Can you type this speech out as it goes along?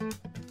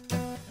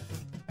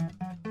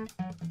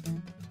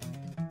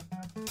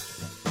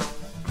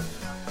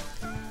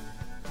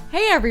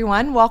Hey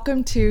everyone,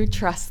 welcome to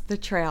Trust the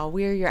Trail.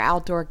 We are your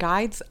outdoor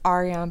guides,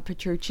 Ariane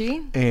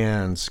Petrucci.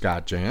 And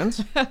Scott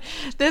Jans.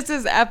 This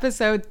is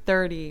episode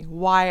 30,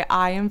 Why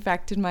I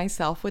Infected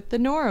Myself with the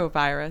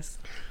Norovirus.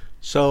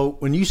 So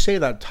when you say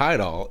that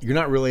title, you're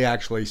not really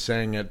actually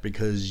saying it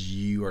because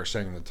you are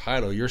saying the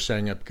title. You're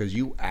saying it because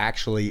you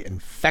actually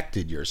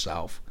infected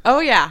yourself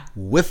Oh yeah.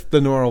 with the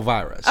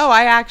norovirus. Oh,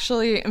 I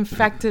actually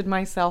infected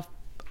myself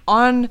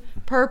on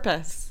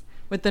purpose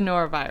with the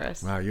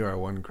norovirus. Wow, you are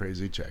one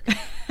crazy chick.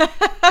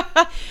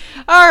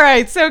 All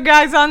right, so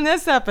guys, on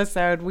this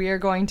episode, we are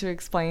going to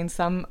explain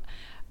some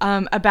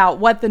about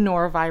what the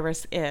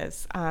norovirus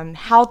is,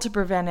 how to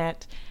prevent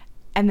it,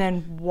 and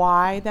then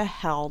why the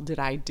hell did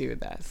I do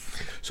this?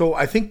 So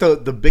I think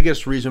the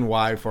biggest reason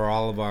why for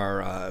all of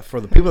our for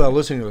the people that are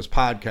listening to this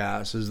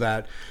podcast is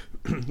that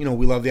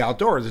we love the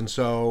outdoors, and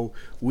so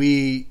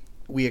we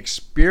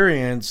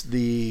experience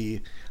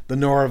the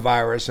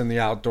norovirus in the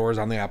outdoors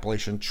on the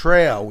Appalachian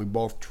Trail. We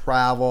both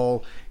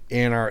travel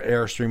in our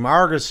Airstream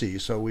Argosy,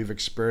 so we've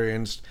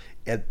experienced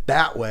it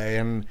that way.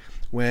 And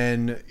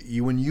when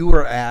you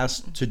were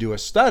asked to do a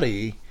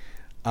study,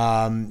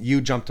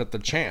 you jumped at the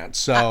chance.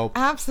 So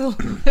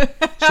absolutely.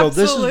 So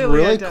this is Absolutely,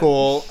 really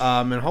cool,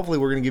 and hopefully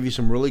we're going to give you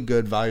some really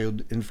good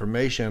valued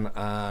information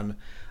on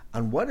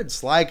what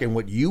it's like and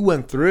what you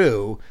went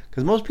through,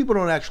 because most people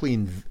don't actually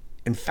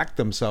infect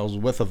themselves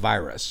with a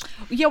virus.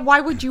 Yeah, why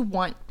would you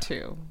want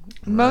to?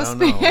 Most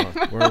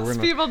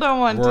people don't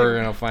want to. We're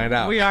going to find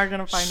out. We are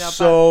going to find out.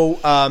 So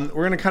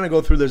we're going to kind of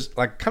go through this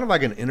like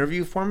an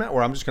interview format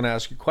where I'm just going to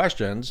ask you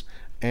questions,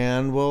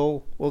 and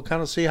we'll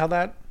kind of see how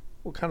that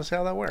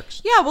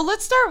works. Yeah, well,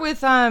 let's start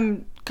with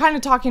kind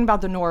of talking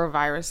about the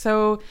norovirus.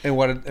 So and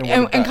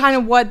kind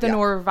of what the Yeah.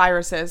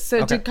 norovirus is. So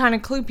Okay. to kind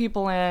of clue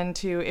people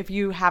into if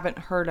you haven't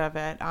heard of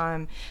it.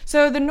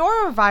 So the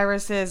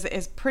norovirus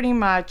is pretty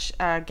much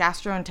a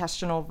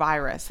gastrointestinal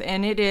virus,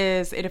 and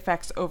it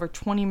affects over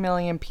 20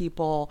 million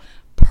people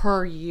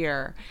per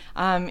year.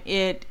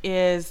 It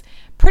is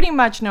pretty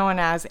much known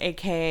as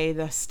AKA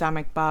the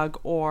stomach bug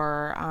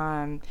or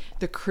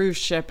the cruise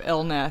ship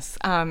illness.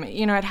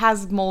 It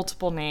has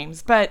multiple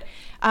names, but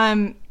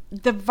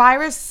the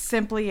virus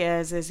simply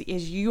is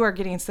you are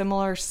getting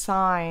similar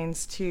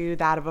signs to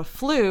that of a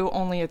flu,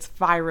 only it's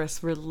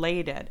virus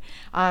related.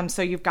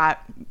 So you've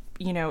got,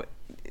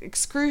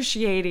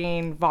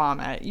 excruciating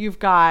vomit. You've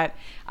got,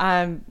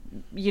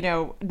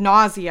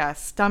 nausea,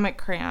 stomach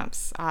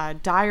cramps,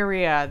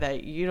 diarrhea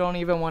that you don't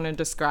even want to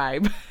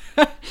describe.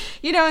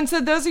 And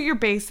so those are your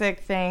basic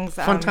things.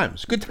 Fun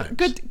times, good times.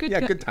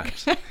 Good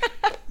times.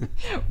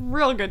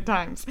 Real good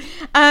times.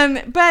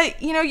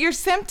 But your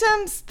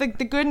symptoms, the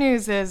good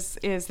news is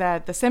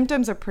that the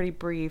symptoms are pretty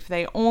brief.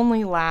 They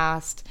only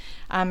last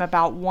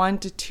about 1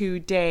 to 2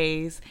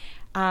 days.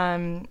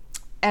 And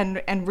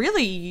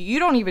really, you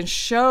don't even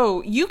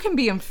show, you can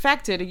be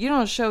infected. You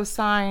don't show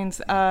signs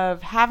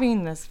of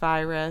having this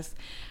virus,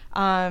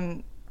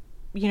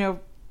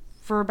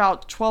 for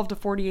about 12 to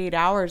 48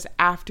 hours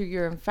after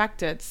you're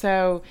infected.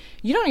 So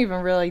you don't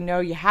even really know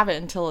you have it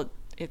until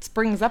it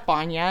springs up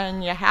on you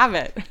and you have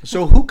it.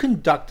 So who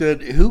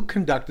conducted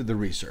the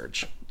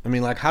research? I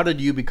mean, how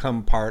did you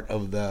become part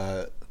of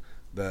the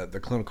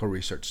clinical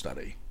research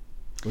study?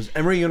 It was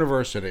Emory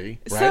University,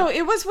 right? So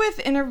it was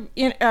with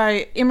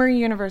Emory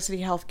University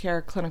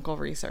Healthcare Clinical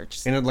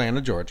Research. In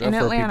Atlanta, Georgia,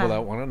 for people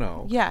that want to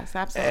know. Yes,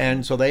 absolutely.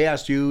 And so they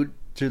asked you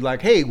to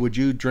hey, would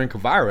you drink a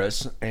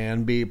virus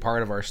and be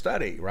part of our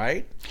study,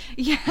 right?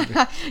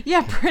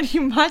 Yeah, pretty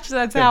much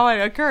that's how it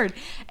occurred.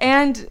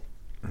 And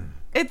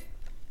you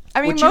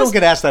don't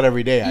get asked that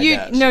every day, I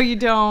guess. No, you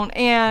don't.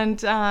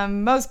 And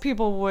most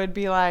people would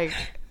be like,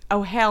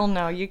 oh, hell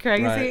no, you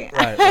crazy?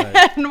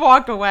 Right. And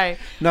walk away.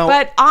 No.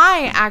 But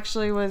I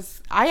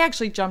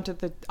actually jumped at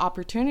the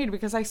opportunity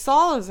because I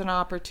saw it as an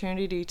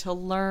opportunity to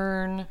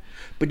learn.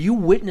 But you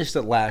witnessed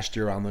it last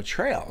year on the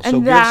trail. And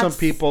so give some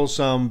people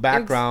some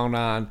background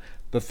on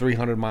the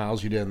 300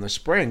 miles you did in the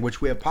spring,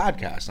 which we have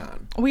podcasts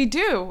on. We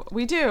do.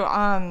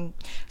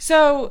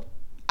 So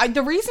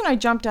the reason I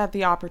jumped at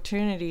the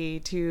opportunity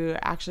to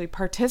actually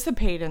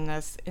participate in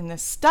this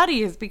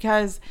study is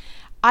because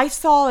I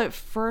saw it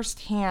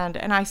firsthand,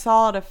 and I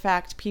saw it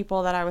affect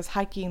people that I was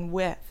hiking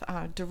with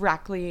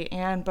directly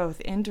and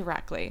both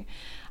indirectly.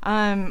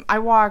 I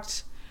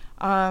walked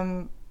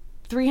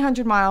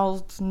 300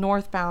 miles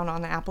northbound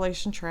on the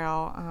Appalachian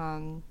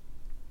Trail,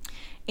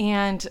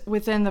 and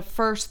within the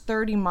first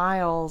 30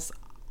 miles,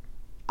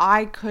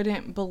 I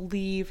couldn't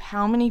believe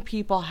how many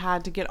people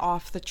had to get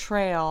off the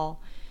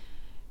trail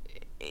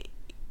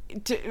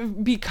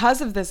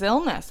because of this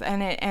illness,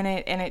 and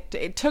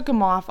it took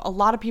them off. A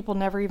lot of people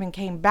never even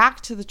came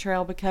back to the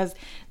trail because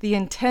the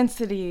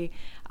intensity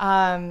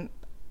of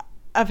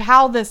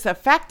how this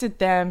affected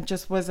them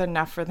just was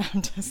enough for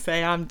them to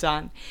say, I'm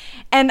done.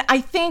 And I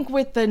think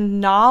with the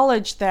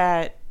knowledge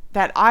that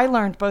I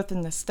learned both in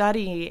the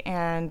study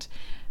and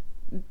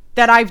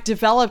that I've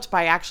developed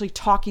by actually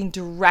talking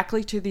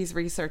directly to these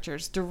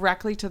researchers,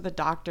 directly to the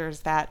doctors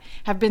that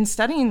have been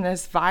studying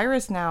this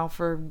virus now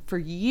for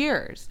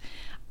years,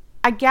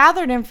 I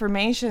gathered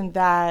information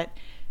that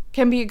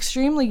can be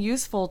extremely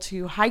useful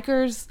to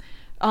hikers,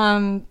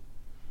 to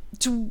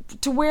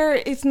where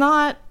it's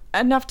not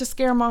enough to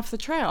scare them off the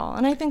trail.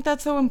 And I think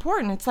that's so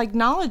important. It's like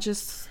knowledge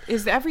is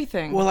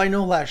everything. Well, I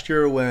know last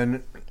year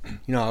when,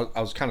 I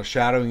was kind of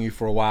shadowing you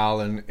for a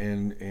while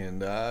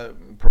and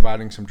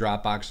providing some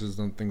drop boxes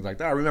and things like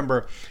that. I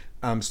remember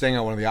staying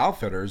at one of the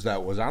outfitters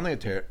that was on the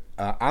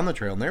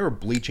trail, and they were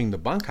bleaching the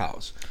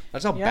bunkhouse.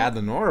 That's how bad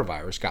the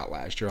norovirus got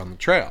last year on the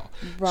trail.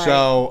 Right.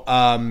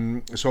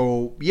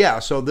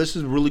 So this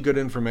is really good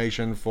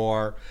information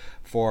for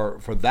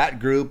that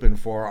group and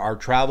for our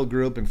travel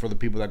group and for the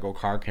people that go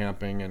car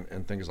camping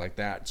and things like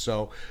that.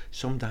 So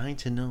I'm dying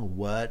to know,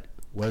 what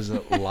was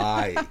it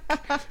like?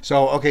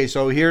 So here's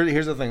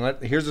the thing.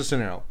 Here's the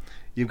scenario.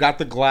 You've got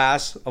the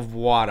glass of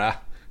water,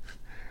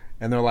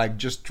 and they're like,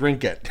 just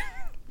drink it.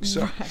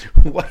 So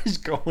what's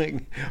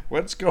going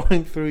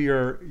through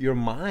your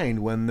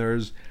mind when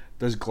there's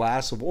this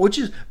glass of, which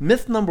is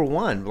myth number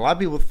one. A lot of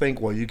people think,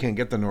 well, you can't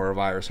get the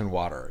norovirus in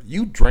water.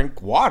 You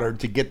drink water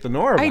to get the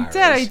norovirus. I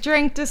did. I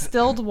drank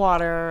distilled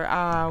water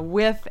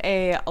with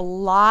an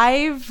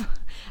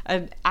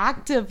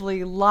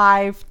actively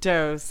live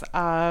dose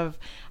of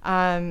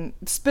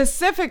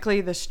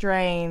specifically the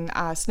strain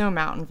Snow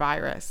Mountain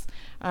virus.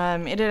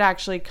 It had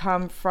actually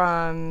come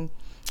from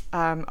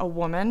a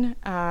woman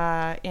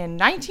in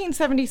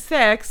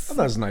 1976. Oh,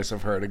 that was nice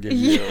of her to give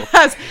you.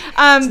 Yes.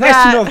 It's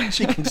nice to know that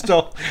she can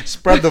still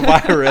spread the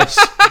virus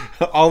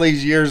all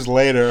these years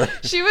later.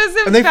 She was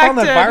infected. And they found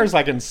that virus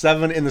like in the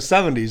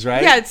 70s,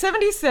 right? Yeah, it's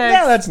 76.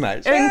 Yeah, that's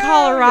nice. In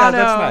Colorado.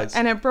 Yeah, that's nice.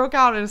 And it broke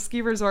out at a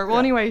ski resort. Well,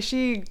 anyway,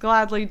 she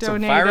gladly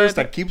donated. It's a virus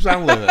that keeps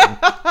on living.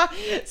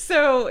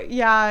 So,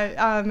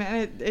 and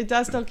it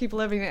does still keep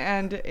living.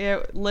 And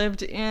it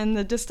lived in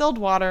the distilled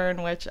water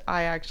in which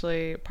I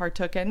actually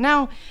partook in.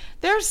 Now,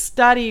 their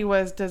study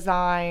was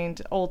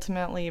designed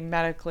ultimately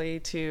medically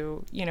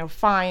to,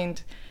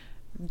 find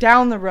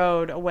down the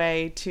road a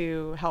way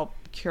to help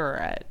cure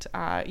it,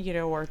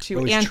 or to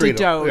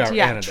antidote.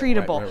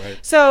 Treatable. Right.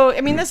 So,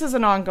 this is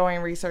an ongoing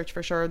research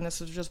for sure, and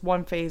this is just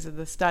one phase of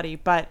the study.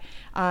 But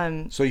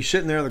so you're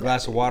sitting there, the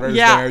glass of water is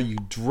there, you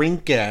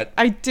drink it.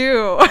 I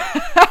do.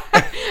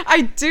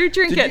 I do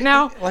drink it.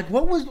 Now, like,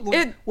 what was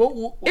it?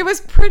 It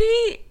was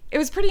pretty. It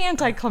was pretty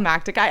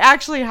anticlimactic, I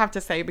actually have to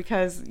say,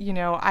 because,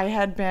 I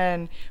had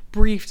been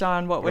briefed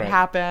on what would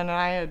happen, and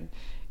I had,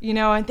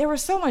 and there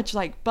was so much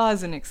like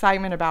buzz and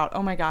excitement about,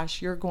 oh my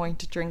gosh, you're going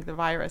to drink the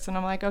virus. And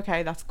I'm like,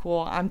 okay, that's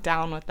cool. I'm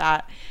down with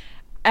that.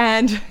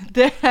 And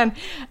then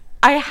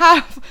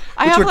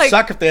Which would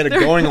suck if they had a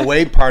going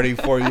away party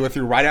for you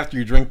right after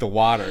you drink the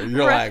water.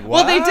 You're like,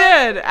 what? Well, they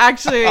did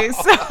actually.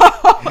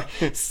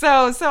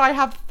 So I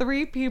have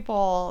 3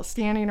 people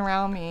standing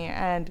around me,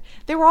 and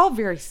they were all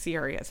very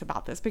serious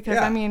about this because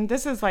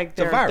this is like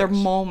their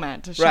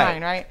moment to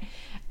shine, right?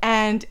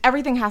 And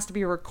everything has to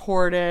be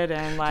recorded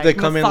and like they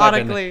come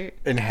methodically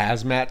in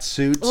hazmat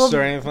suits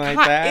or anything like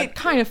that. It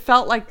kind of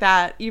felt like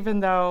that, even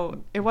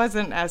though it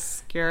wasn't as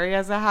scary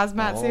as a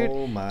hazmat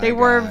suit. They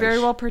were very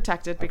well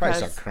protected because I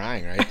probably start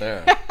crying right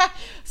there.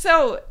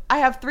 So I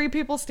have 3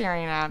 people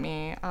staring at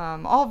me,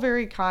 all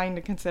very kind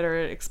and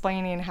considerate,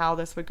 explaining how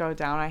this would go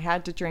down. I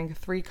had to drink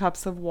 3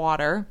 cups of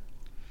water.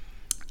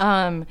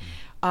 One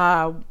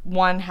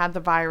had the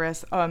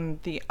virus.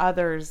 The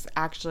others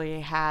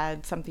actually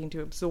had something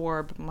to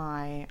absorb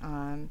my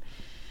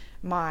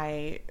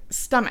my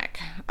stomach,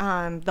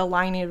 the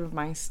lining of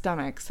my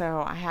stomach.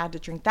 So I had to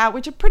drink that,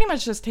 which it pretty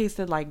much just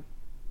tasted like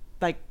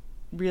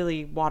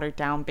really watered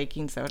down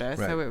baking soda.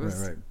 So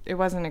it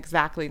wasn't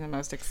exactly the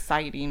most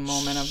exciting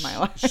moment of my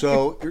life.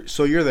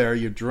 So you're there,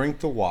 you drink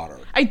the water.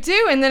 I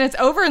do, and then it's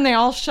over, and they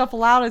all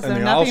shuffle out as though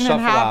nothing had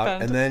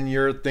happened. And then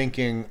you're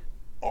thinking,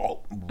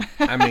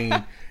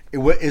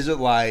 is it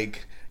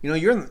like,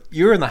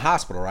 you're in the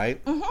hospital,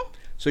 right? Mm-hmm.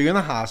 So you're in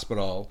the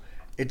hospital.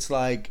 It's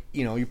like,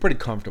 you're pretty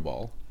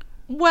comfortable.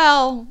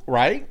 Well,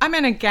 right? I'm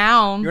in a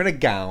gown. You're in a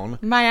gown.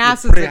 My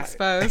ass is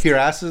exposed. Your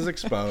ass is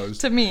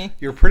exposed. To me.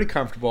 You're pretty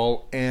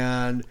comfortable,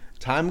 and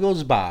time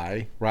goes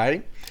by,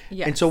 right?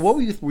 Yes. And so what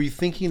were you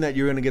thinking that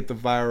you're going to get the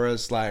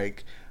virus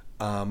like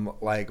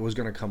it was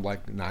going to come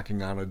like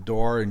knocking on a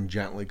door and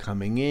gently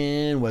coming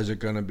in? Was it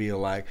going to be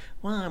like,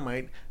 well,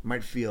 I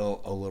might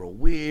feel a little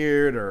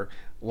weird, or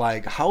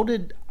like,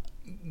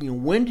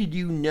 when did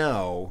you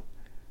know?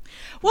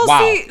 Well,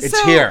 wow,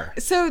 it's here.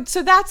 So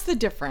that's the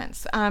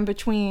difference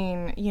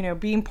between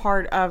being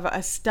part of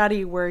a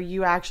study where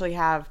you actually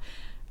have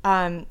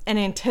an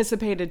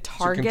anticipated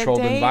target date. It's a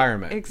controlled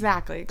environment.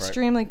 Exactly,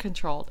 extremely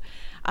controlled.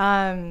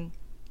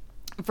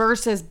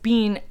 Versus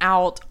being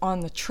out on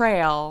the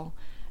trail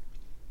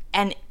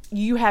and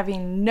you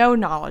having no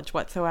knowledge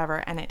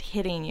whatsoever and it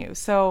hitting you.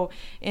 So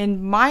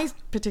in my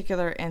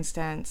particular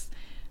instance,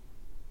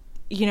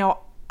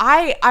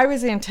 I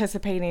was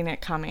anticipating it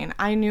coming.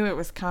 I knew it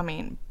was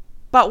coming.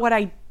 But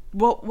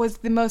what was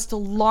the most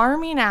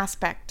alarming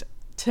aspect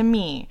to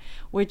me,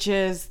 which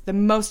is the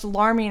most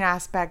alarming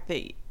aspect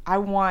that I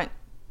want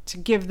to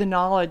give the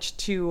knowledge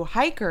to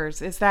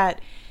hikers, is that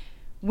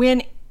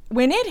when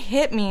it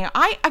hit me,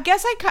 I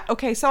guess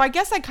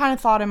I kind of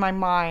thought in my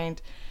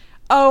mind,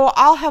 Oh,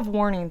 I'll have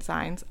warning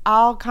signs.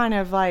 I'll kind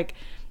of like,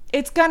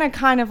 it's gonna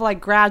kind of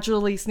like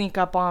gradually sneak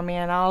up on me,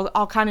 and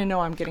I'll kind of know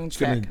I'm getting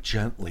sick. It's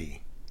gonna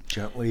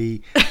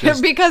gently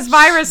because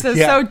viruses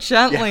so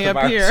gently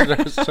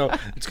appear. So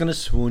it's gonna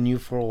swoon you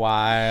for a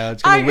while.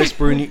 It's gonna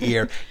whisper in your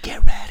ear,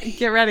 "Get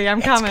ready, I'm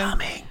it's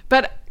coming."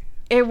 But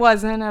it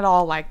wasn't at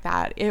all like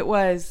that. It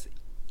was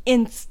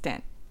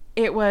instant.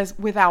 It was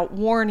without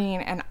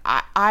warning, and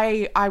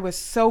I was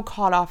so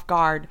caught off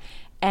guard,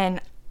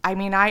 and I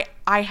mean I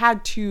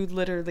had to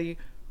literally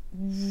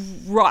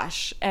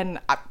rush, and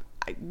I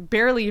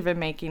barely even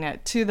making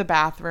it to the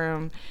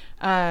bathroom,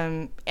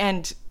 and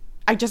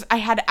I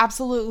had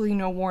absolutely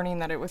no warning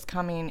that it was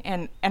coming,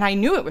 and I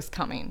knew it was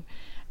coming,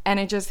 and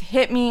it just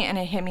hit me, and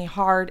it hit me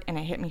hard, and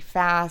it hit me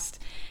fast,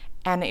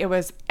 and it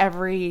was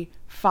every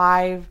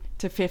 5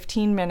 to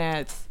 15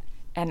 minutes,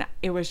 and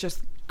it was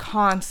just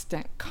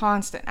constant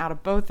out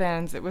of both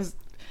ends. It was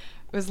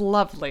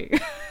lovely.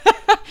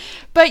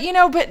 But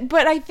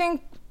but I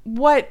think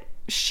what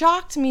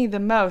shocked me the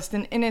most,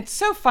 and it's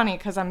so funny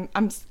because I'm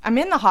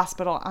in the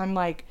hospital.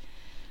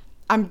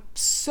 I'm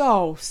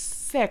so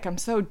sick. I'm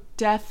so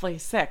deathly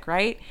sick,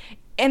 right?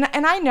 And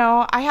I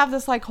know I have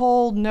this like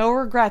whole no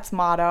regrets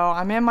motto.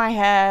 I'm in my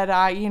head.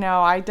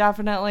 I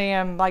definitely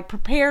am like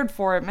prepared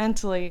for it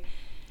mentally.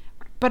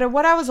 But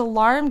what I was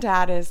alarmed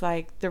at is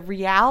like the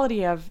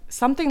reality of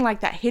something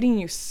like that hitting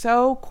you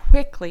so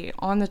quickly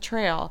on the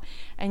trail,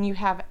 and you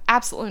have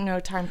absolutely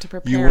no time to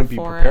prepare for it. You wouldn't be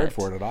prepared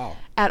for it at all.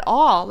 At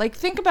all. Like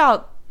think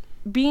about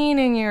being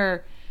in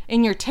your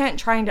tent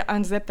trying to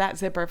unzip that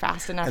zipper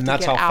fast enough to get out.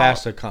 And that's how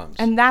fast it comes.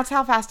 And that's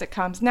how fast it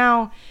comes.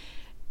 Now,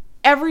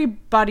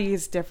 everybody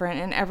is different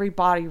and every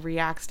body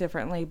reacts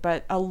differently,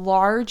 but a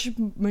large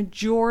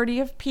majority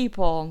of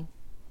people,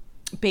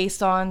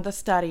 based on the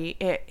study,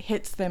 it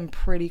hits them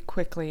pretty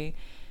quickly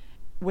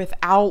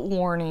without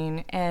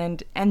warning,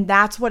 and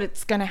that's what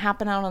it's going to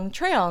happen out on the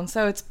trail. And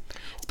so it's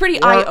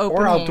pretty eye-opening.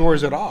 Or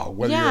outdoors at all.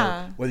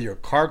 Yeah. Whether you're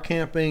car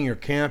camping, you're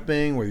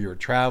camping, whether you're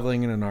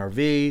traveling in an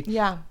RV.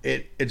 Yeah.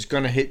 It's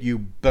going to hit you,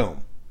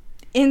 boom.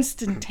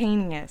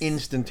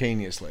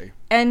 Instantaneously.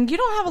 And you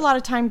don't have a lot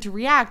of time to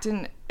react.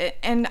 And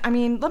I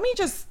mean, let me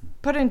just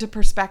put it into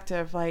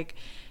perspective. Like,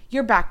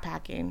 you're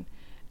backpacking,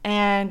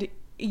 and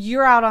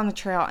you're out on the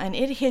trail, and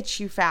it hits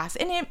you fast.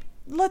 And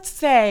let's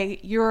say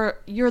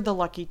you're the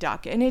lucky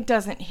duck, and it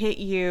doesn't hit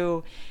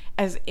you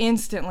as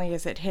instantly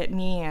as it hit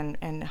me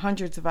and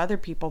hundreds of other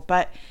people.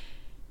 But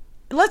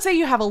let's say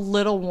you have a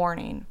little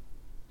warning.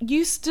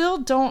 You still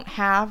don't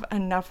have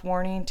enough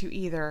warning to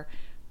either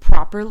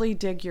properly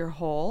dig your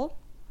hole,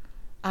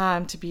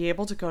 to be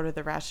able to go to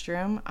the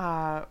restroom.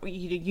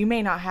 You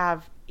may not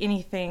have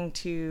anything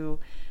to,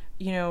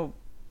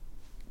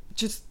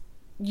 just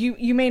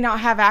you may not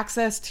have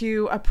access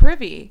to a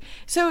privy.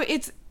 So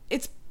it's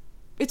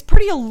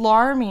pretty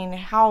alarming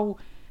how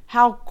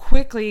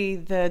quickly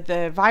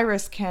the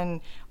virus can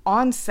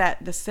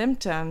onset the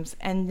symptoms,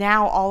 and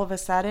now all of a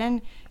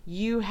sudden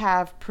you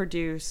have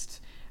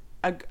produced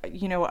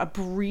a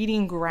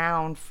breeding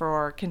ground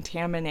for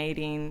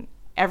contaminating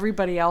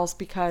everybody else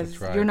because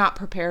you're not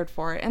prepared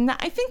for it. And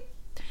I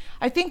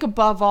think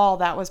above all,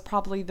 that was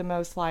probably the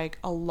most like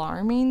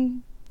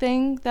alarming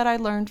thing that I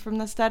learned from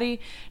the study.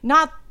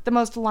 Not the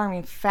most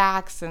alarming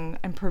facts and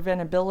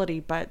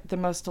preventability, but the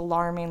most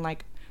alarming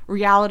like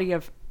reality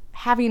of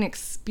having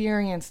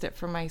experienced it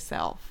for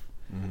myself.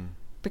 Mm-hmm.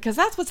 Because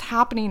that's what's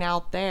happening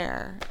out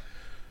there.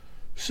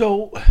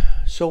 So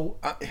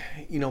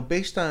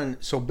based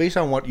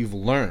on what you've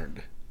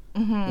learned,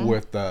 mm-hmm.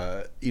 with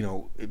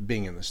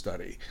being in the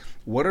study,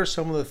 what are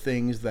some of the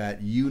things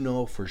that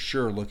for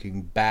sure,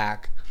 looking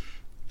back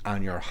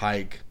on your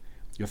hike,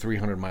 your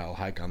 300-mile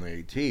hike on the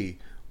AT,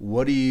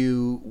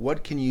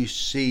 what can you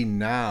see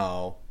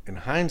now in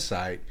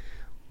hindsight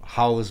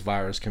how this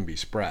virus can be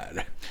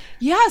spread?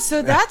 Yeah,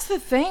 so that's the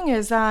thing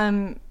is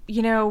when,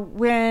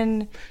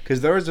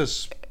 because there was a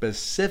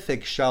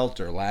specific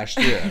shelter last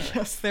year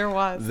yes, there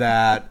was,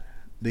 that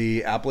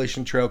the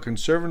Appalachian Trail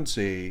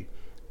Conservancy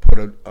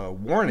put a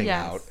warning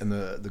out, and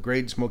the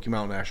Great Smoky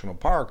Mountain National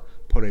Park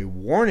put a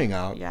warning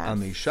out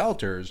on these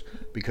shelters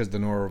because the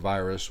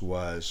norovirus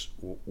was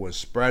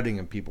spreading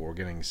and people were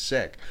getting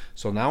sick.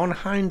 So now in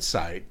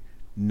hindsight,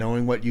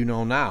 knowing what you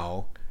know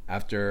now,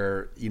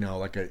 after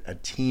like a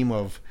team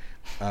of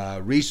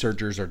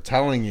researchers are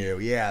telling you,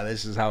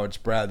 this is how it's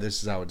spread,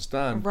 this is how it's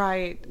done.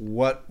 Right.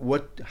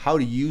 How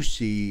do you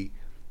see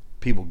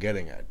people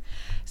getting it?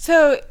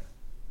 So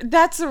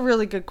that's a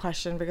really good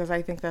question, because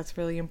I think that's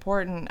really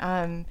important.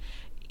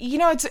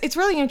 It's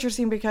really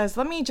interesting because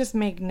let me just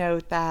make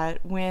note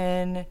that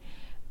when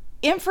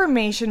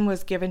information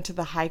was given to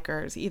the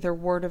hikers, either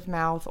word of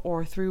mouth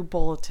or through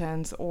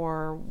bulletins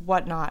or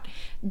whatnot,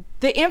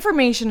 the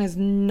information is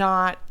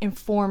not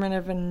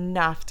informative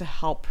enough to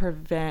help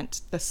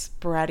prevent the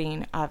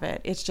spreading of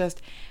it. It's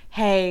just,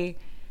 hey,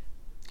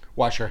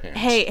 Wash your hands.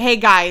 Hey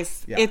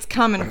guys, Yeah. it's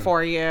coming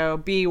for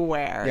you.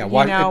 Beware. Yeah,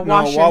 wash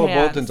your all the hands.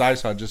 bulletins I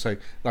saw just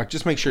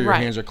just make sure your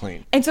hands are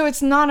clean. And so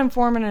it's not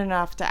informative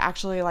enough to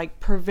actually like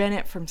prevent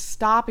it from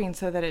stopping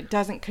so that it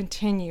doesn't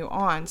continue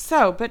on.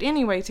 So, but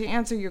anyway, to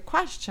answer your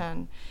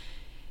question,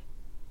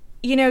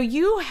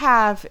 you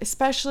have,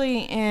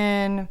 especially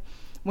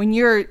when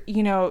you're,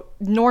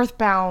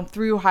 northbound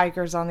through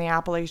hikers on the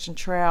Appalachian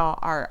Trail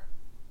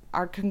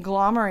are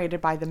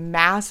conglomerated by the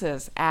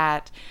masses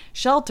at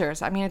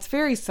shelters. I mean, it's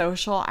very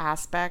social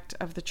aspect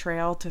of the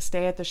trail to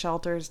stay at the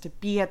shelters, to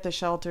be at the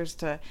shelters,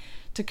 to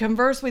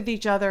converse with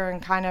each other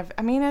and kind of,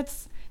 I mean,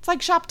 it's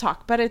like shop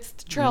talk, but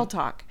it's trail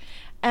talk.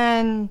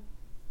 And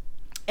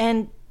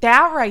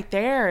that right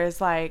there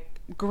is like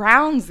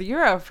ground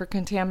zero for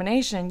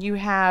contamination. You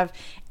have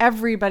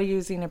everybody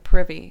using a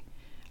privy.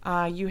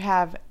 You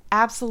have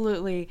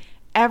absolutely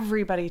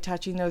everybody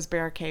touching those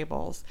bare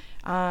cables.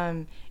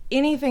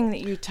 Anything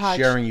that you touch.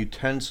 Sharing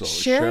utensils.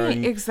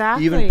 Sharing,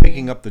 exactly. Even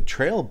picking up the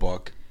trail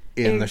book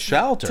in the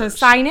shelters. To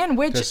sign in,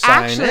 which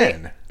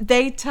actually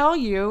they tell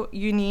you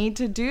need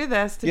to do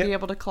this to be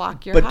able to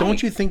clock your But hike.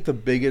 don't you think the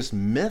biggest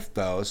myth,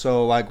 though,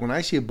 so like when I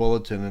see a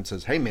bulletin and it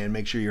says, hey man,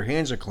 make sure your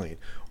hands are clean,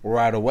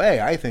 right away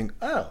I think,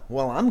 oh,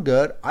 well, I'm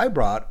good. I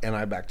brought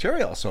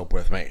antibacterial soap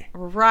with me.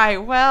 Right.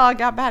 Well, I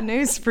got bad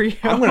news for you.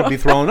 I'm going to be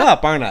throwing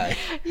up, aren't I?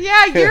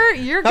 Yeah,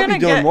 you're going to be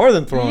doing more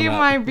than throwing up. You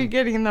might be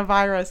getting the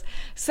virus.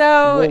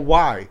 So well,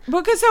 why?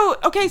 Because so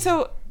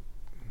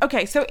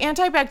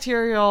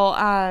antibacterial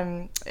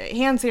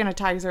hand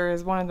sanitizer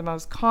is one of the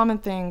most common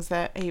things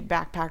that a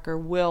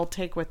backpacker will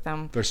take with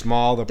them. They're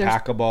small, they're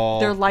packable.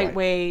 They're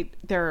lightweight,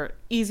 they're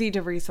easy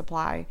to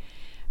resupply.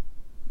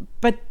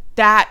 But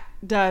that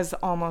does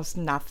almost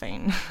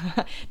nothing.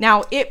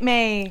 Now, it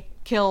may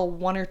kill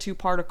 1 or 2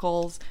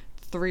 particles,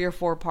 3 or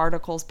 4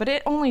 particles, but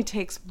it only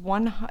takes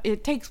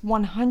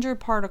 100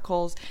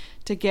 particles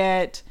to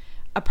get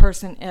a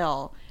person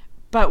ill.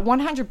 But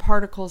 100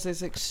 particles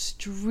is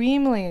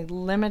extremely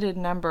limited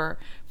number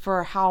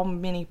for how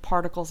many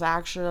particles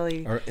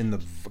actually are in the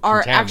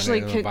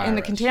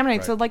contaminated.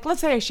 Right. So like,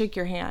 let's say I shake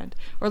your hand,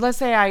 or let's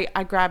say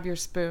I grab your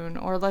spoon,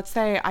 or let's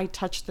say I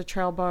touch the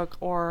trail book,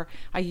 or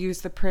I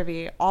use the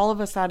privy. All of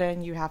a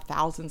sudden, you have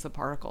thousands of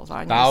particles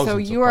on you. So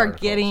you are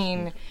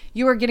getting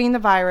the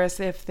virus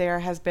if there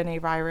has been a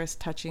virus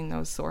touching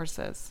those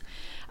sources.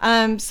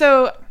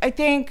 So I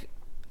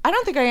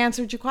don't think I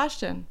answered your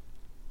question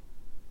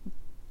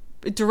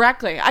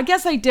directly. I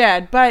guess I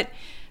did, but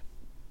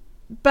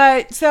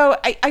so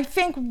I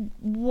think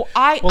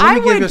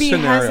I would be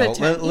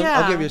hesitant.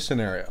 I'll give you a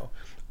scenario.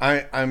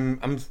 I'm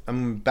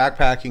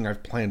backpacking.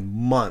 I've planned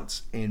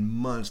months and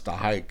months to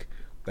hike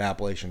the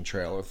Appalachian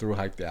Trail or through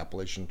hike the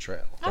Appalachian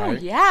Trail. Right? Oh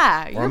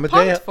yeah, you're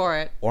pumped for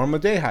it. Or I'm a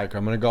day hiker.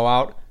 I'm going to go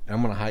out and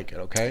I'm going to hike it.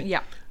 Okay.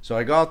 Yeah. So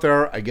I go out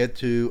there. I get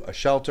to a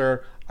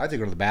shelter. I have to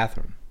go to the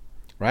bathroom.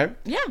 Right?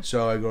 Yeah.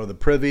 So I go to the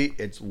privy.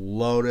 It's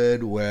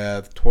loaded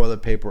with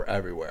toilet paper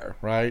everywhere,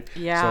 right?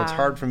 Yeah. So it's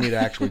hard for me to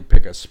actually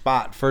pick a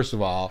spot, first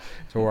of all,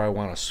 to where I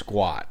want to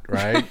squat,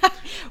 right?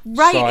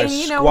 Right. So I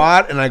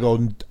squat and I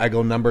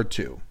go number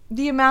 2.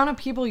 The amount of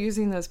people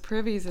using those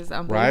privies is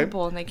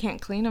unbelievable, right? And they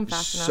can't clean them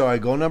fast enough. So I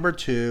go number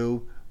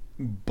 2,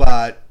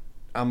 but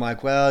I'm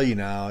like, well,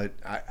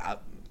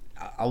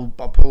 I'll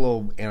put a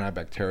little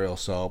antibacterial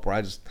soap, or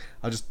I'll just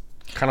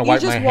kind of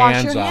wipe my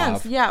hands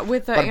off. Yeah,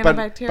 with the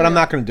antibacterial. But I'm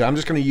not going to do it. I'm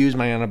just going to use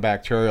my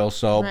antibacterial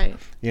soap, right.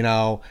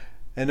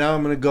 And now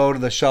I'm going to go to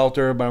the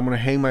shelter, but I'm going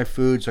to hang my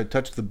food, so I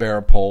touch the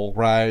bear pole,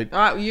 right?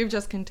 Oh, you've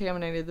just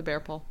contaminated the bear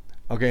pole.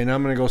 Okay, now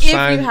I'm going to go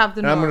sign. If you have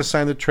the I'm going to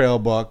sign the trail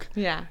book.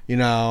 Yeah.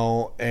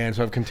 And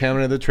so I've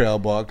contaminated the trail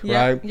book,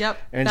 right? Yep.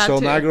 And so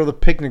now I go to the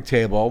picnic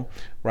table,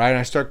 right? And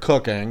I start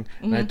cooking,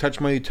 and I touch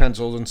my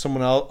utensils,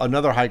 and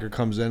another hiker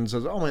comes in and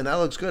says, "Oh man, that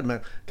looks good,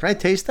 man. Can I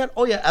taste that?"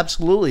 "Oh yeah,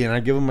 absolutely." And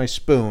I give them my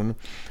spoon,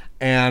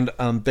 and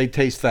they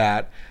taste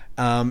that.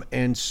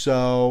 And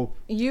so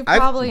you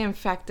probably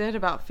infected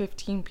about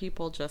 15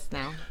 people just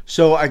now.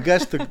 So I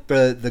guess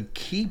the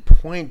key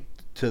point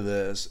to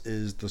this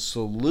is the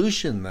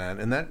solution then,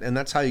 and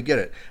that's how you get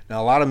it.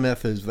 Now a lot of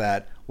myth is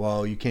that,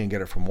 well, you can't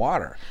get it from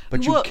water,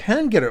 but you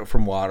can get it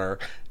from water.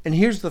 And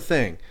here's the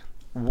thing: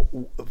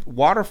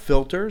 water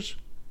filters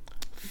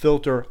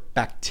filter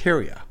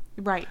bacteria.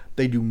 Right.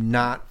 They do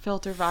not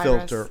filter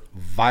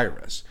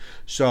virus.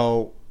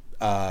 So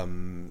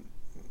and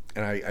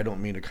I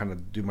don't mean to kind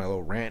of do my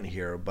little rant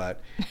here,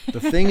 but the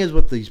thing is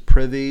with these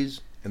privies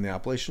and the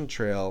Appalachian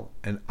Trail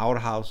and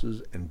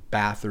outhouses and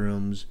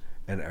bathrooms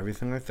and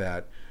everything like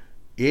that,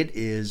 it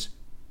is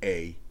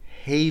a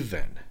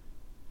haven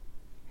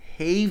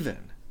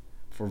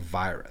for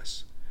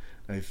virus.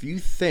 Now, if you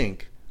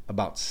think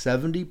about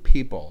 70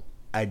 people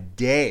a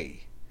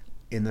day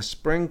in the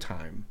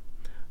springtime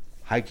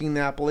hiking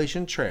the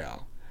Appalachian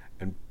Trail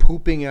and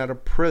pooping at a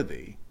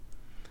privy,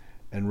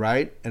 and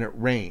it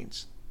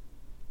rains,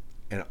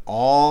 and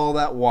all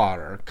that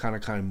water kind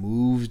of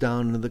moves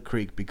down into the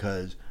creek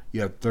because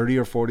you have 30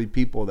 or 40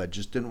 people that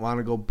just didn't want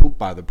to go poop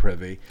by the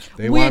privy.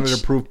 They wanted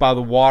to poop by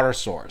the water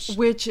source.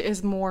 Which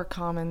is more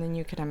common than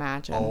you can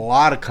imagine. A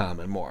lot of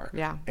common more.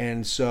 Yeah.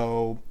 And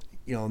so,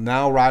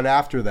 now right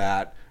after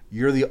that,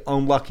 you're the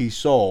unlucky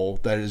soul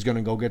that is going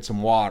to go get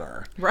some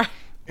water. Right.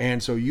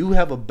 And so you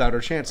have a better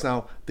chance.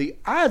 Now, the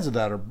odds of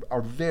that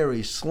are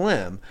very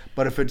slim,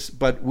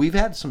 but we've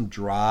had some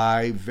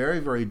dry, very,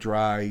 very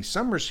dry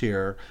summers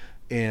here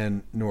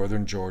in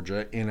northern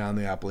Georgia and on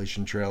the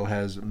Appalachian Trail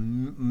has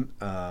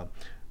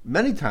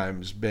many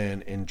times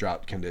been in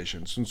drought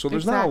conditions. And so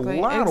there's not a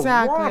lot of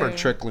water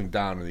trickling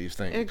down to these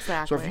things.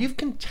 Exactly. So if you've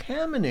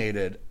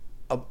contaminated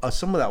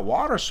some of that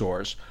water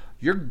source,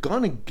 you're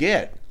going to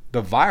get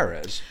the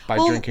virus by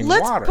drinking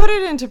water. Let's put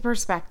it into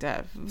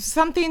perspective.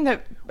 Something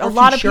that a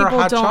lot of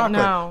people don't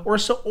know.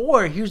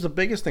 Or here's the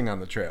biggest thing on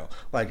the trail.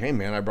 Like, hey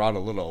man, I brought a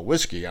little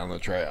whiskey on the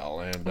trail,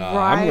 and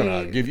I'm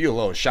gonna give you a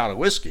little shot of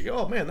whiskey.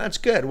 Oh man, that's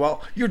good.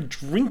 Well, you're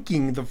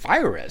drinking the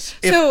virus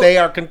if they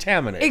are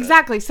contaminated.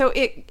 Exactly. So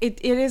it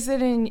is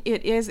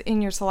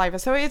in your saliva.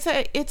 So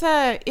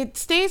it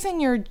stays in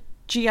your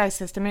GI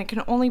system, and it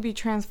can only be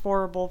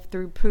transportable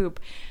through poop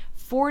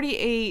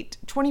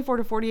 24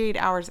 to 48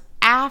 hours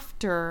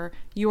after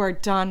you are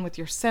done with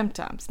your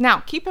symptoms.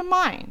 Now, keep in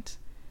mind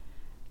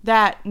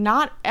that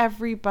not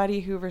everybody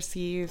who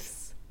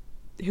is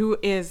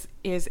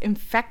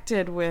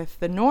infected with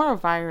the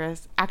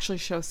norovirus actually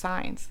shows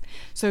signs.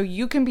 So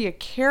you can be a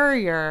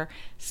carrier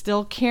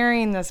still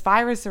carrying this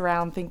virus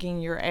around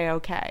thinking you're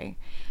A-okay.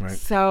 Right.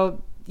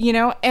 So,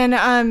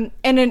 and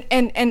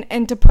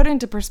to put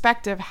into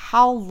perspective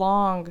how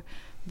long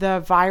the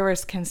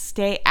virus can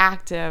stay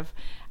active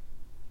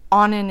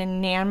on an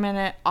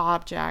inanimate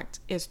object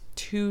is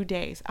 2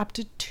 days. Up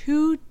to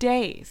 2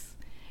 days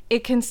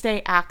it can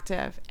stay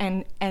active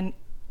and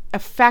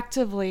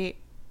effectively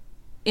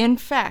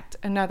infect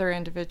another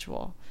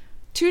individual.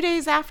 2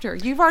 days after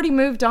you've already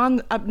moved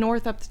on up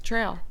north up the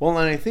trail. Well,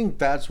 and I think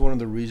that's one of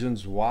the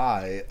reasons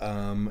why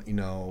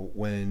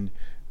when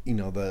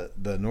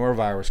the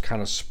norovirus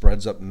kind of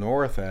spreads up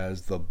north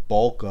as the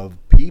bulk of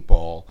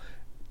people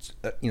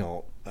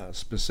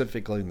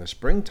specifically in the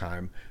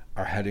springtime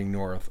are heading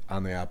north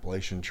on the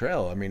Appalachian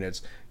Trail. I mean,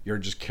 you're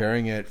just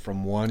carrying it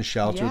from one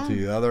shelter to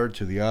the other,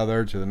 to the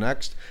other, to the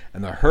next.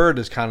 And the herd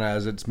is kind of,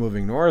 as it's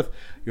moving north,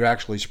 you're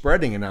actually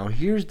spreading it. Now,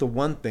 here's the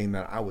one thing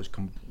that I was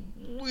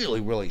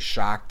really, really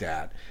shocked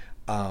at.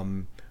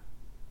 And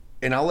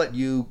I'll let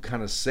you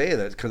kind of say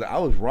that because I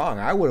was wrong.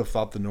 I would have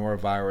thought the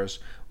norovirus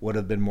would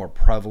have been more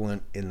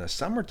prevalent in the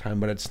summertime,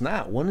 but it's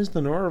not. When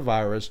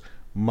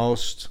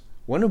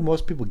do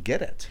most people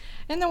get it?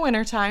 In the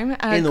wintertime.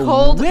 In the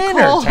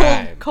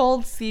wintertime.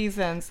 Cold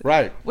seasons.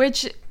 Right.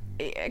 Which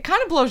it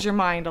kind of blows your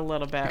mind a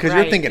little bit. Because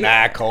you're thinking,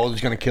 cold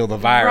is going to kill the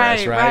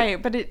virus, right?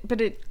 Right.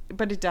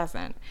 But it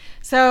doesn't.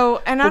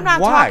 So, and I'm not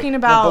talking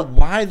about... But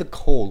why the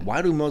cold?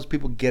 Why do most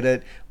people get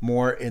it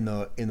more in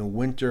the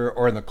winter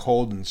or in the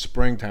cold in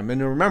springtime?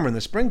 And remember, in the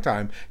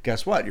springtime,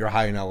 guess what? You're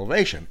high in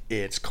elevation.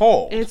 It's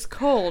cold. It's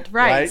cold,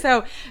 right?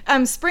 So,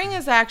 spring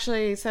is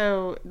actually...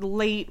 So,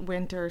 late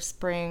winter,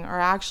 spring are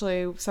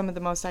actually some of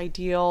the most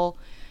ideal...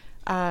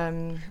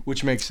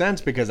 Which makes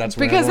sense because that's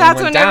when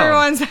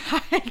everyone's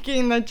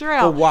hiking the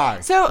trail. But why?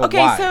 So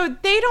why? So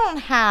they don't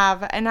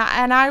have, and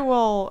I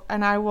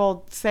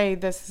will say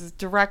this is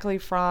directly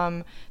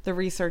from the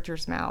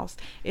researchers' mouths,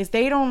 is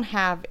they don't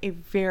have a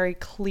very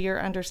clear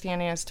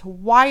understanding as to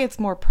why it's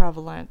more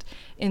prevalent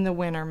in the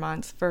winter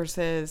months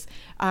versus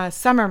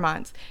summer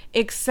months,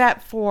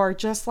 except for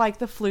just like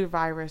the flu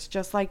virus,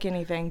 just like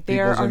anything,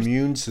 people's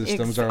immune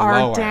systems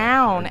are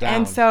down.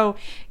 And so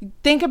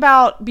think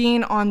about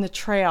being on the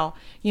trail.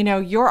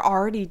 You're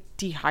already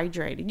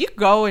dehydrated. You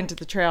go into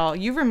the trail,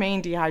 you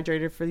remain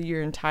dehydrated for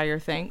your entire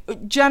thing.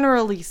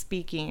 Generally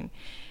speaking,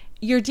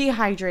 you're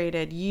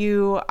dehydrated.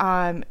 You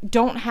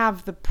don't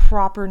have the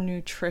proper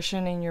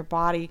nutrition in your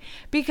body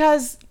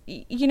because,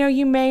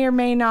 you may or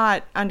may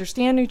not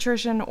understand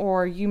nutrition,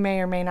 or you may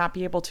or may not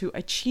be able to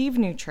achieve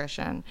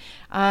nutrition.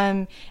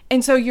 And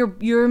so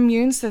your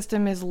immune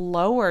system is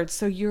lowered.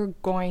 So you're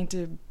going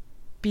to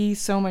be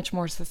so much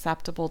more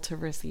susceptible to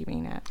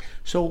receiving it.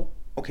 So,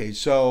 okay.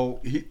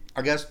 So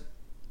I guess,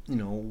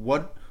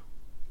 what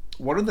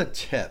are the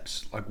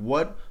tips? Like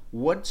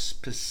what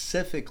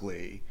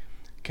specifically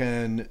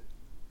can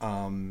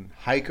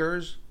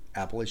hikers,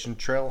 Appalachian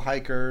Trail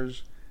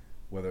hikers,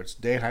 whether it's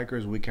day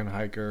hikers, weekend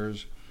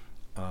hikers,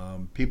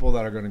 people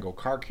that are going to go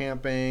car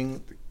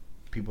camping,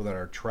 people that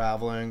are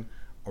traveling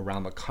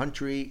around the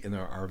country in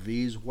their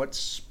RVs, what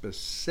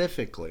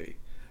specifically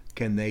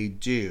can they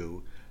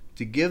do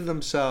to give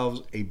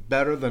themselves a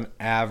better than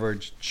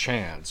average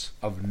chance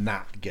of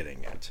not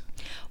getting it?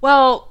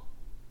 Well,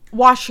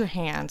 wash your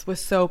hands with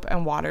soap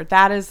and water.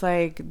 That is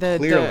like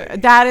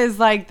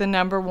the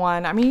number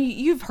one. I mean,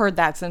 you've heard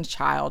that since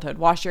childhood.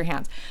 Wash your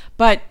hands.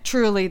 But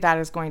truly that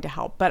is going to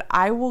help. But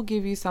I will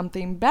give you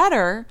something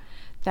better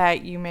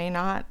that you may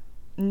not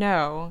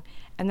know,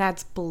 and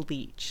that's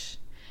bleach.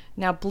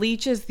 Now,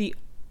 bleach is the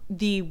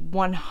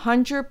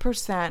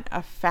 100%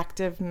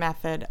 effective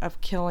method of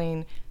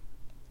killing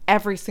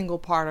every single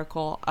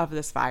particle of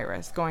this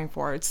virus going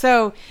forward.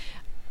 So,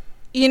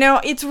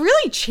 it's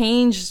really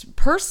changed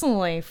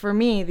personally for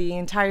me. The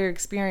entire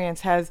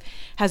experience has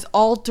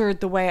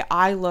altered the way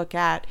I look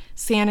at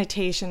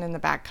sanitation in the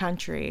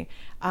backcountry.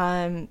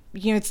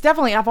 It's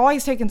definitely, I've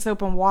always taken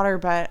soap and water,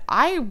 but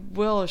I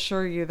will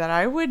assure you that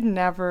I would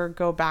never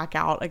go back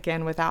out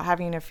again without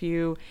having a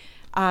few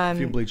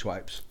bleach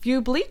wipes.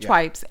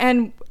 Wipes.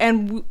 And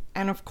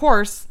of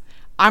course,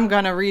 I'm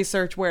going to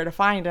research where to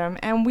find them.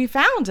 And we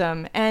found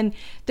them. And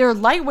they're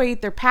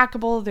lightweight, they're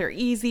packable, they're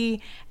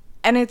easy,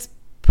 and it's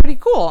pretty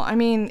cool. I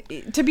mean,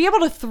 to be able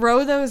to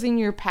throw those in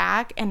your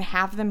pack and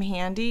have them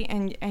handy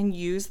and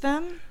use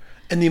them.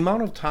 And the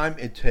amount of time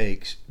it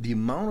takes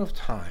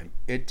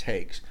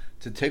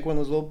to take one of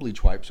those little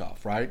bleach wipes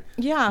off, right?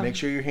 Yeah. Make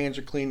sure your hands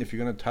are clean. If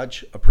you're going to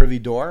touch a privy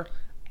door,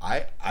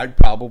 I'd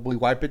probably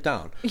wipe it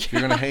down. If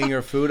you're gonna hang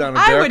your food on a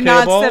bear cable, I would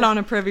not sit on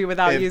a privy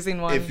without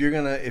using one. If you're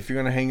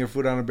gonna hang your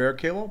food on a bear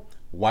cable,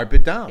 wipe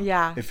it down.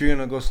 Yeah. If you're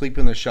gonna go sleep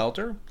in the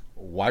shelter,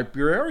 wipe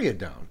your area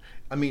down.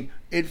 I mean,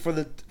 you're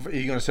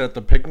gonna sit at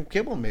the picnic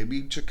table,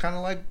 maybe just kind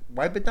of like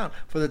wipe it down.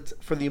 For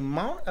the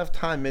amount of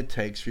time it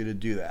takes for you to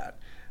do that,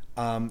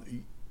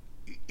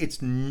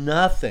 it's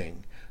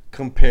nothing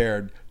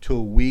compared to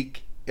a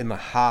week in the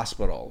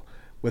hospital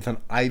with an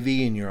IV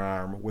in your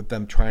arm, with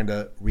them trying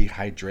to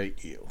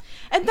rehydrate you.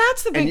 And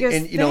that's the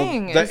biggest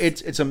thing.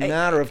 It's a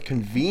matter of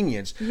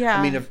convenience. Yeah.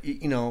 I mean,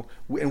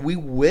 and we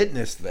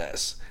witnessed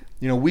this.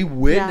 We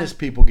witnessed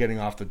people getting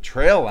off the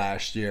trail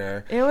last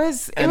year. It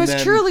was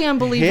truly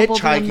unbelievable.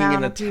 Hitchhiking the amount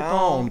in a of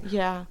people.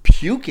 town,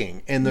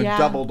 puking, and they're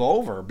doubled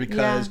over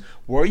because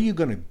where are you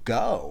going to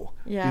go?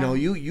 Yeah.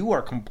 You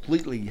are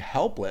completely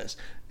helpless.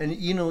 And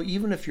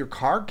even if you're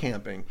car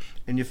camping,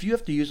 and if you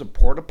have to use a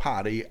porta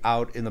potty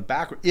out in the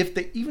back, if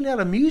they even at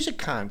a music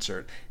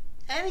concert,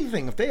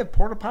 anything, if they have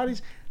porta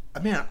potties,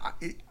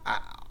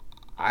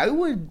 I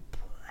would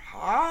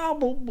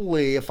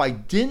probably, if I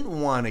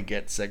didn't want to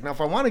get sick. Now,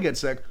 if I want to get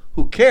sick,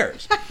 who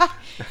cares? But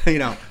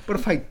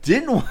if I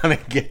didn't want to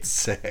get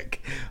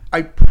sick,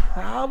 I'd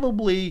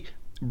probably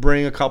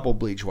bring a couple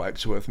bleach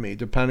wipes with me,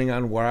 depending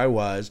on where I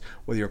was,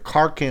 whether you're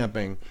car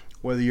camping,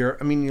 whether you're,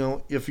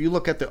 if you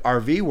look at the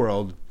RV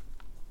world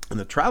and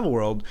the travel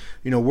world,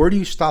 where do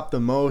you stop the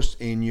most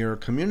in your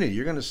community?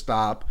 You're going to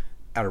stop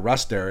at a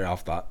rest area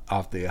off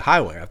the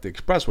highway, off the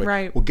expressway.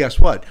 Right. Well, guess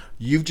what?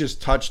 You've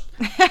just touched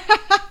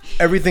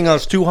everything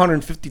else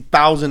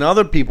 250,000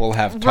 other people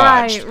have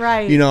touched.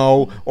 Right.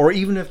 Or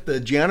even if the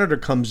janitor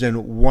comes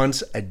in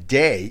once a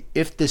day,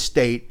 if the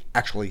state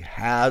actually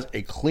has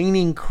a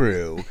cleaning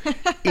crew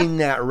in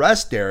that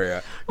rest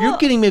area, you're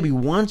getting maybe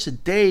once a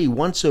day,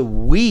 once a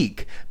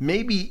week,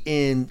 maybe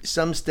in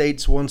some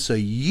states once a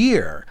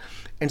year.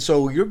 And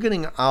so you're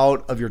getting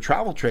out of your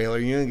travel trailer,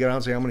 you're going to get out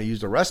and say, I'm going to use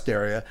the rest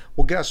area.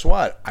 Well, guess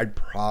what? I'd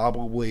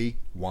probably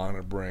want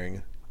to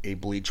bring a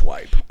bleach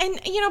wipe.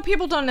 And,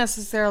 people don't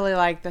necessarily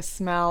like the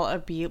smell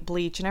of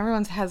bleach, and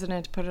everyone's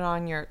hesitant to put it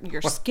on your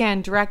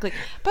skin directly.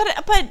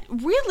 But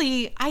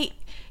really,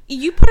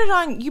 you put it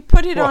on your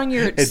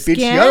skin. It beats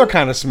the other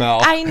kind of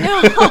smell. I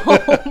know.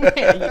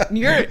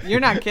 You're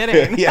not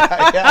kidding. Yeah.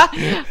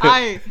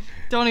 I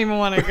don't even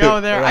want to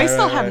go there. I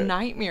still have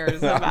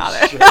nightmares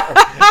about it. Sure.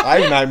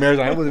 I have nightmares.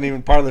 I wasn't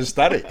even part of the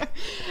study.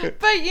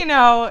 But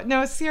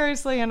no,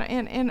 seriously,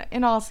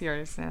 in all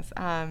seriousness,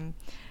 the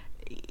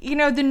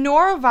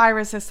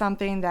norovirus is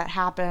something that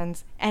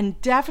happens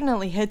and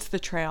definitely hits the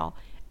trail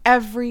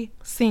every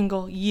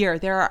single year.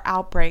 There are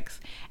outbreaks,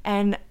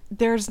 and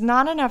there's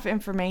not enough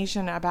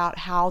information about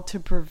how to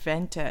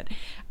prevent it.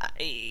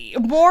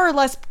 More or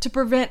less to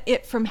prevent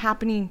it from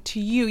happening to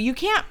you. You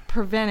can't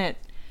prevent it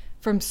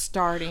from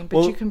starting,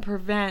 but you can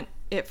prevent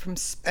it from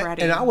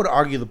spreading. And I would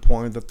argue the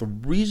point that the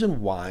reason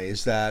why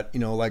is that, the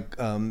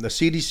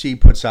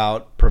CDC puts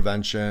out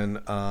prevention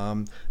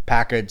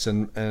packets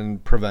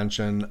and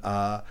prevention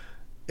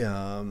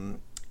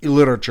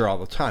literature all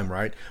the time,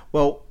 right?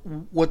 Well,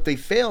 what they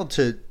fail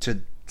to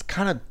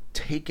kind of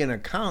take in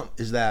account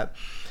is that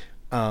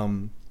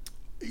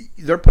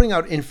they're putting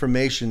out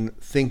information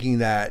thinking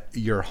that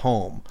you're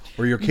home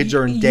or your kids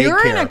are in daycare.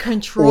 You're in a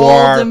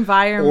controlled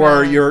environment.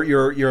 Or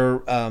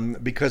you're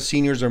because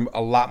seniors are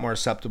a lot more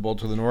susceptible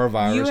to the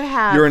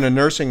norovirus. You're in a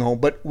nursing home.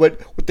 But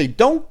what they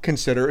don't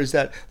consider is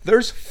that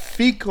there's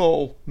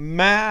fecal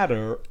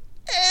matter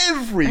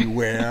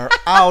everywhere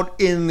out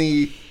in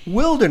the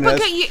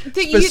wilderness,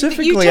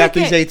 specifically at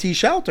these AT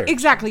shelters.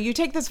 Exactly. You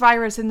take this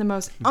virus in the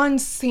most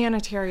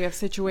unsanitary of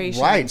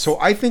situations. Right. So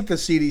I think the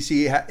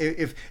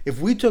CDC,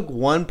 if we took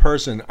one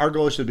person, our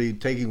goal should be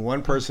taking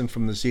one person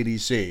from the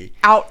CDC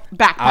out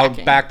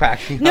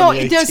backpacking. No,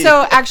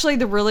 so actually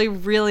the really,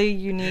 really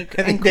unique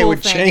I think and cool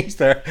thing.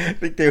 I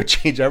think they would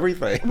change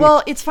everything.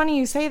 Well, it's funny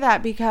you say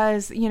that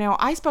because,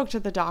 I spoke to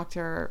the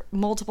doctor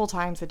multiple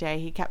times a day.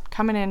 He kept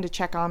coming in to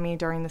check on me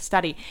during the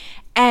study.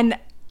 And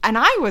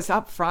I was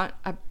upfront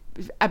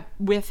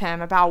with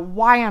him about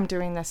why I'm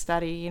doing this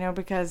study,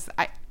 because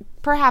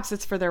perhaps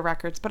it's for their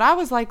records, but I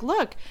was like,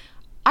 look,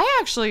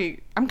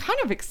 I'm kind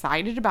of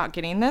excited about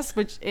getting this,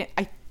 which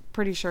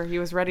pretty sure he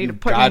was ready to You've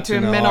put me got into to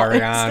a know mental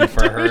Ariane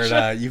for her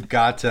institution. you've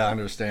got to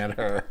understand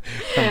her.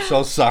 I'm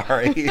so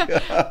sorry.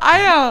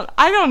 I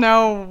don't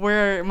know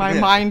where my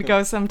mind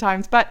goes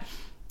sometimes, but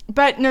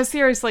no,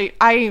 seriously,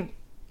 I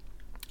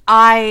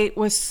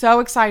was so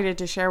excited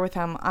to share with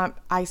him.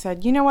 I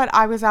said, you know what?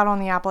 I was out on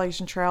the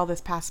Appalachian Trail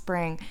this past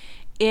spring.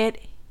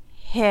 It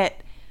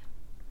hit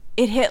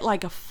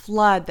like a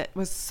flood that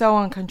was so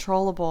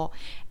uncontrollable.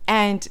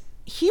 And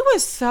he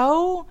was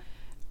so,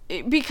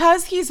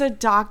 because he's a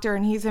doctor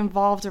and he's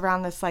involved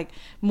around this like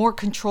more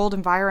controlled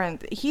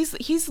environment,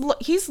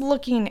 he's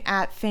looking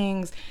at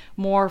things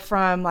more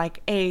from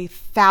like a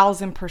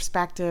 1,000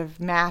 perspective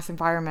mass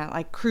environment,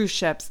 like cruise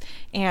ships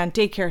and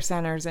daycare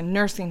centers and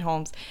nursing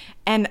homes.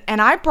 And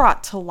I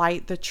brought to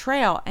light the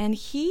trail, and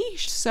he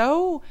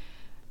so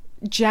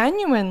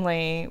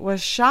genuinely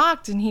was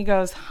shocked, and he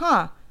goes,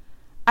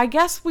 I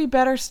guess we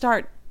better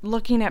start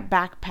looking at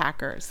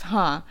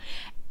backpackers,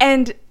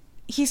 And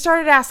he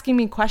started asking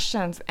me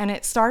questions, and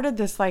it started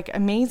this like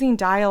amazing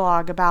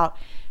dialogue about,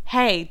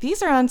 hey,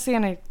 these are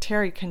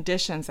unsanitary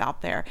conditions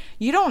out there.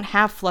 You don't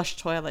have flush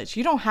toilets.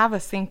 You don't have a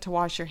sink to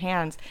wash your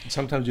hands.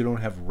 Sometimes you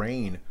don't have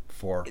rain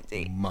for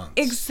months.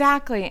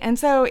 Exactly. And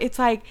so it's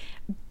like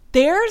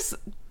there's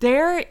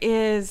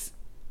a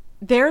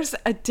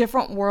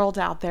different world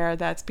out there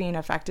that's being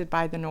affected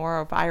by the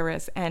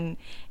norovirus, and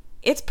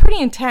it's pretty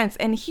intense.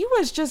 And he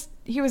was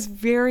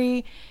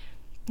very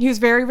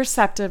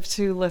receptive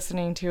to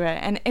listening to it.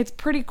 And it's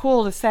pretty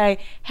cool to say,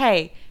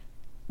 hey,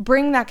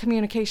 bring that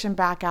communication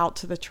back out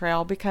to the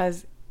trail,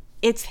 because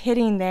it's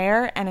hitting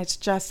there and it's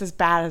just as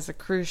bad as a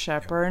cruise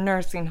ship or a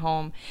nursing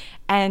home.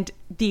 And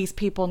these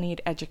people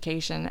need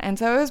education. And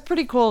so it was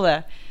pretty cool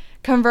to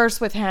converse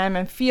with him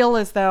and feel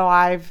as though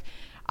I've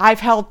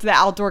helped the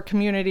outdoor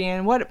community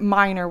in what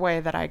minor way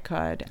that I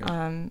could.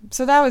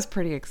 So that was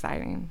pretty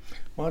exciting.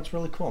 Well, that's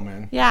really cool,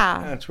 man.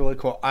 Yeah. That's really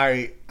cool.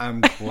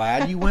 I'm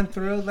glad you went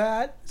through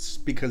that,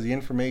 because the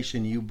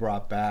information you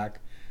brought back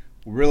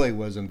really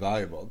was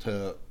invaluable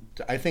to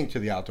I think, to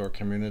the outdoor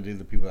community,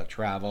 the people that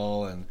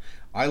travel, and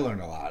I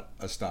learned a lot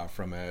of stuff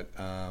from it.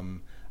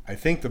 I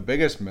think the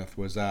biggest myth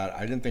was that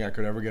I didn't think I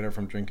could ever get it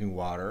from drinking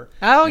water.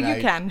 Oh, and you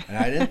can. And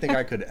I didn't think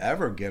I could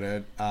ever get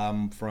it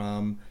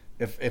from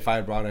if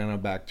I brought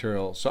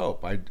antibacterial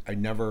soap. I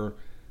never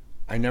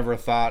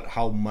thought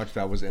how much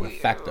that was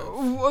ineffective.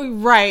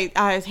 Right,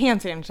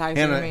 hand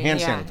sanitizer. Hand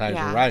sanitizer,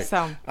 yeah. right.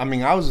 So, I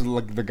mean, I was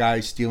like the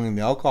guy stealing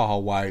the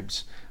alcohol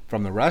wipes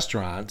from the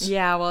restaurants.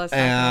 Yeah, well, it's not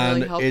going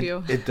to really help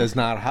you. It does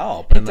not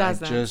help. It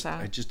doesn't.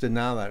 I just didn't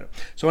know that.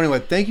 So anyway,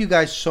 thank you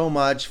guys so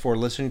much for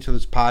listening to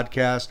this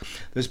podcast.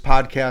 This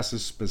podcast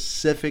is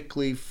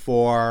specifically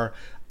for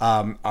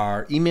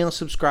our email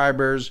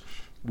subscribers.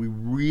 We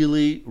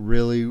really,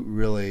 really,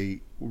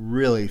 really,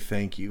 really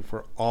thank you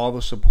for all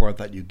the support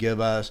that you give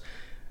us.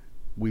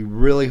 We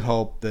really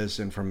hope this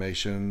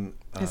information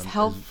is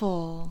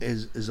helpful,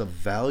 is of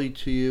value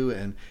to you.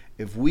 And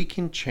if we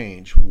can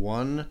change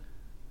one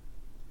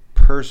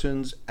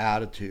person's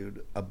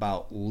attitude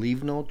about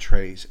leave no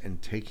trace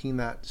and taking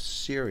that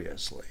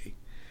seriously,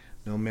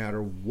 no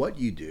matter what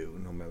you do,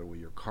 no matter whether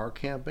you're car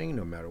camping,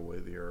 no matter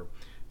whether you're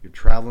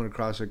traveling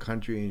across the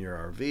country in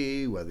your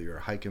RV, whether you're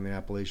hiking the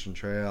Appalachian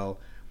Trail,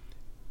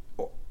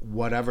 or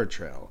whatever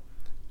trail,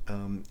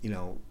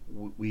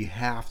 we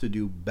have to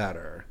do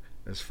better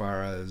as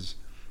far as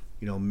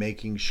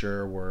making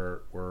sure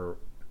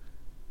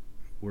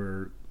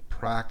we're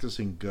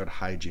practicing good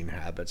hygiene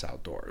habits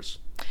outdoors.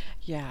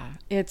 Yeah,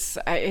 it's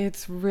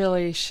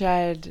really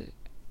shed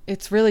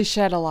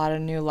a lot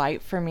of new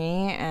light for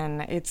me,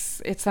 and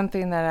it's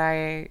something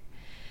that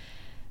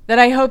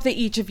I hope that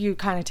each of you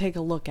kind of take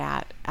a look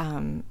at,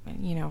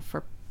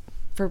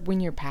 for when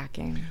you're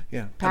packing.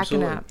 Yeah,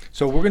 packing absolutely. up.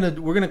 So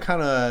we're gonna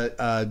kind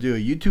of do a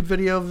YouTube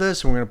video of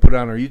this, and we're gonna put it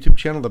on our YouTube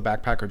channel, The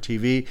Backpacker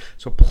TV.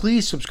 So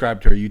please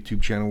subscribe to our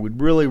YouTube channel. We'd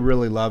really,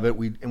 really love it.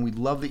 We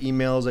love the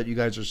emails that you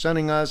guys are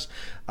sending us.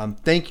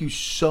 Thank you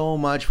so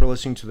much for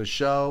listening to the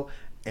show,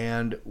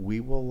 and we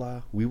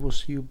will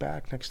see you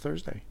back next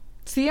Thursday.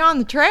 See you on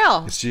the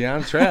trail. See you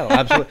on the trail.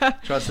 Absolutely.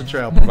 Trust the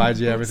trail provides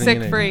you everything you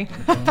need. Sick free.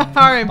 All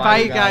right, bye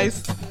you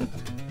guys.